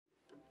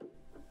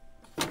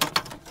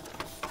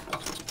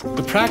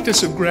The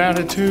practice of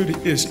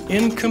gratitude is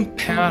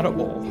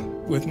incompatible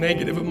with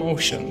negative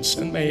emotions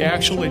and may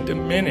actually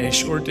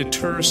diminish or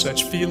deter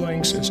such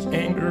feelings as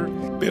anger,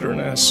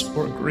 bitterness,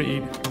 or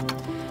greed.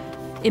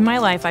 In my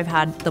life, I've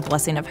had the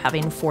blessing of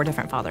having 4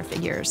 different father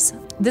figures.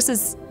 This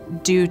is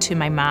due to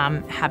my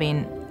mom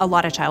having a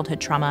lot of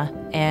childhood trauma,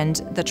 and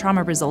the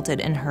trauma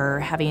resulted in her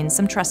having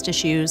some trust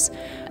issues,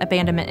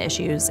 abandonment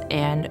issues,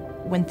 and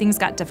when things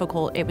got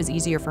difficult, it was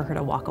easier for her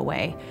to walk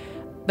away.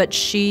 But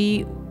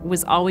she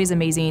was always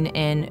amazing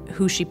in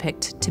who she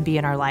picked to be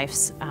in our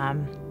lives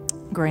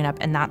growing up,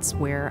 and that's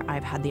where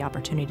I've had the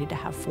opportunity to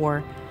have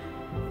 4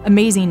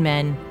 amazing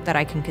men that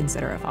I can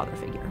consider a father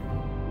figure.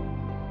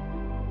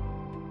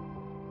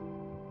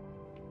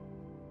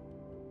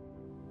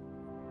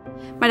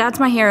 My dad's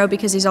my hero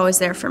because he's always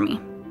there for me.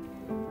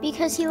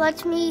 Because he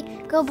lets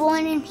me go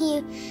bowling and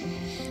he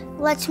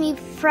lets me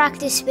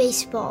practice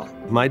baseball.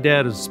 My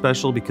dad is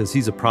special because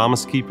he's a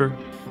promise keeper.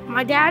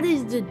 My dad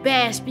is the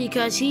best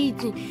because he's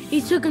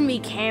taken me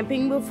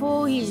camping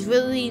before. He's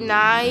really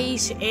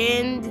nice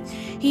and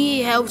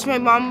he helps my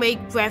mom make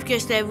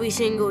breakfast every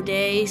single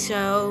day,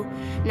 so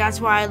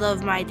that's why I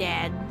love my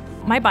dad.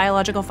 My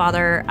biological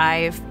father,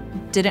 I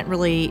didn't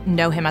really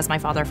know him as my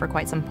father for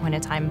quite some point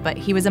in time, but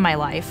he was in my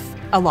life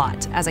a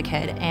lot as a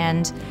kid,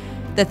 and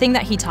the thing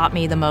that he taught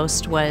me the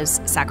most was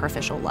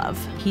sacrificial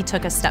love. He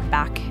took a step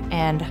back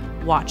and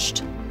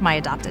watched my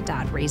adopted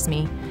dad raise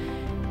me,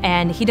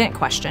 and he didn't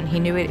question. He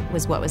knew it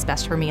was what was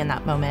best for me in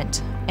that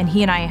moment, and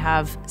he and I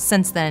have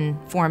since then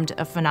formed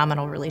a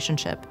phenomenal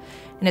relationship,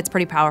 and it's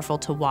pretty powerful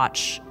to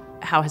watch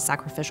how his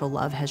sacrificial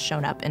love has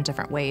shown up in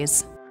different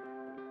ways.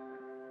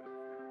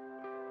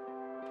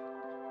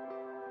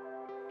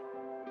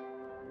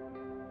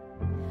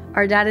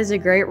 Our dad is a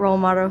great role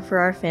model for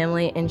our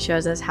family and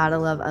shows us how to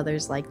love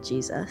others like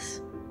Jesus.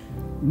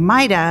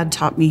 My dad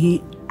taught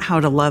me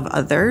how to love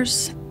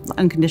others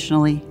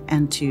unconditionally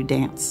and to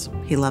dance.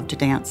 He loved to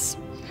dance,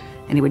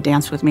 and he would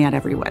dance with me at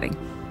every wedding.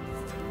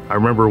 I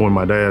remember when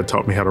my dad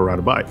taught me how to ride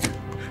a bike,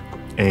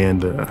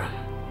 and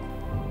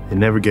it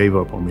never gave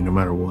up on me no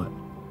matter what.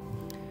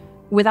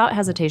 Without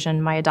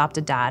hesitation, my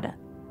adopted dad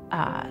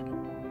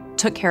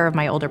took care of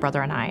my older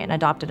brother and I and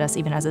adopted us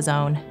even as his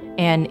own.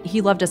 And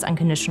he loved us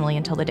unconditionally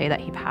until the day that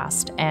he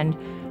passed. And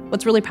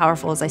what's really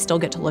powerful is I still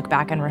get to look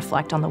back and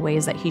reflect on the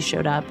ways that he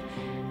showed up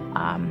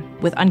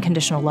with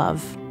unconditional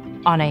love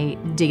on a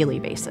daily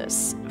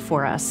basis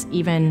for us.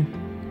 Even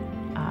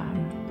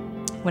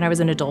when I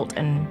was an adult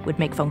and would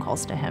make phone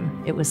calls to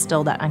him, it was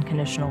still that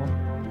unconditional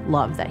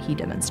love that he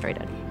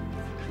demonstrated.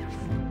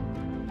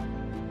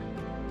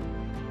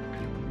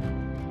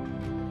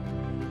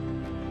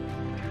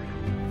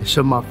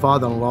 So my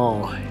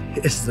father-in-law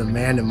is the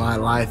man in my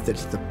life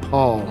that's the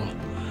Paul,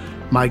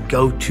 my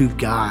go-to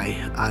guy.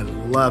 I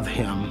love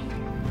him.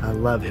 I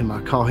love him.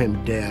 I call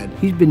him Dad.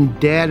 He's been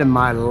dad in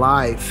my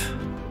life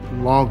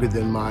longer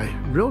than my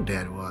real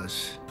dad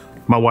was.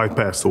 My wife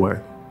passed away,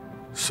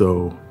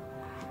 so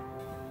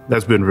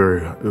that's been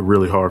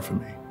really hard for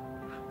me.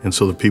 And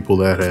so the people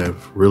that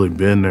have really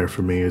been there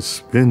for me,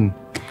 it's been,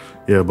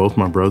 both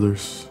my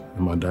brothers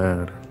and my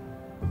dad.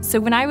 So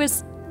when I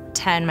was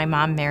 10, my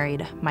mom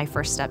married my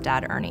first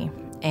stepdad, Ernie.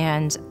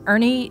 And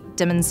Ernie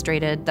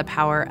demonstrated the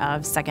power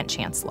of second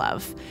chance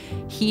love.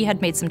 He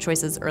had made some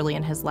choices early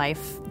in his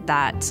life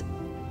that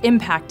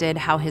impacted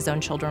how his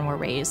own children were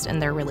raised and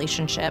their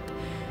relationship.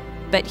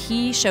 But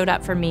he showed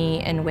up for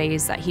me in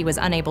ways that he was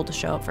unable to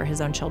show up for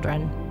his own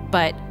children,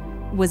 but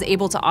was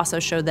able to also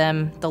show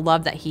them the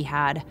love that he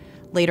had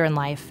later in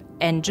life,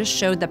 and just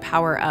showed the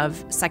power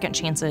of second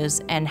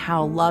chances and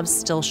how love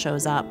still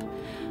shows up,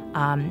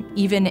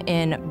 even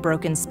in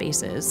broken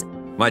spaces.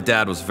 My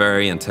dad was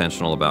very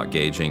intentional about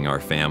gauging our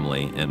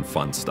family in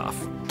fun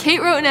stuff.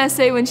 Kate wrote an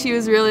essay when she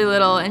was really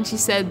little, and she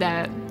said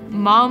that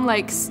Mom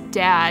likes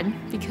Dad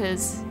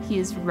because he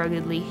is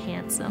ruggedly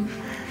handsome.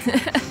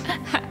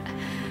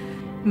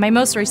 My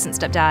most recent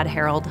stepdad,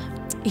 Harold,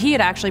 he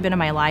had actually been in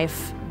my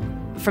life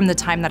from the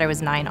time that I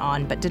was 9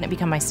 on, but didn't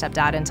become my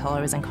stepdad until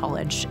I was in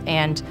college.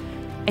 And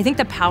I think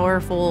the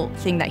powerful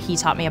thing that he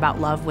taught me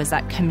about love was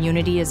that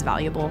community is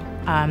valuable,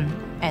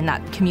 and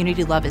that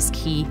community love is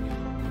key.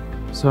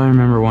 So I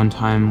remember one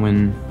time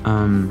when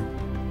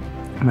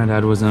my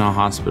dad was in a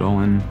hospital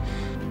and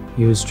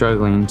he was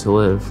struggling to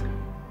live,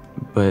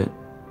 but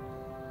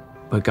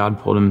God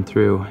pulled him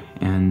through,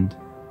 and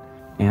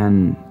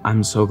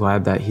I'm so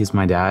glad that he's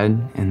my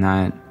dad and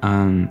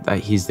that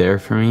he's there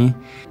for me.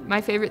 My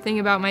favorite thing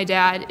about my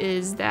dad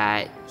is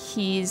that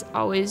he's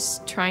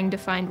always trying to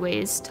find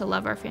ways to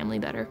love our family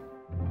better.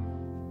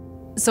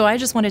 So I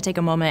just want to take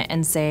a moment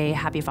and say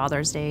Happy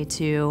Father's Day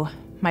to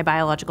my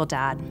biological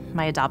dad,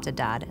 my adopted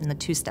dad, and the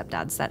 2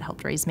 stepdads that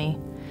helped raise me.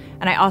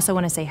 And I also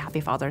want to say Happy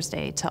Father's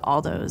Day to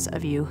all those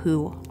of you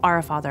who are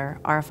a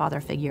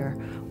father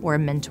figure, or a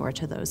mentor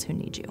to those who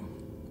need you.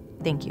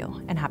 Thank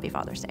you, and Happy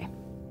Father's Day.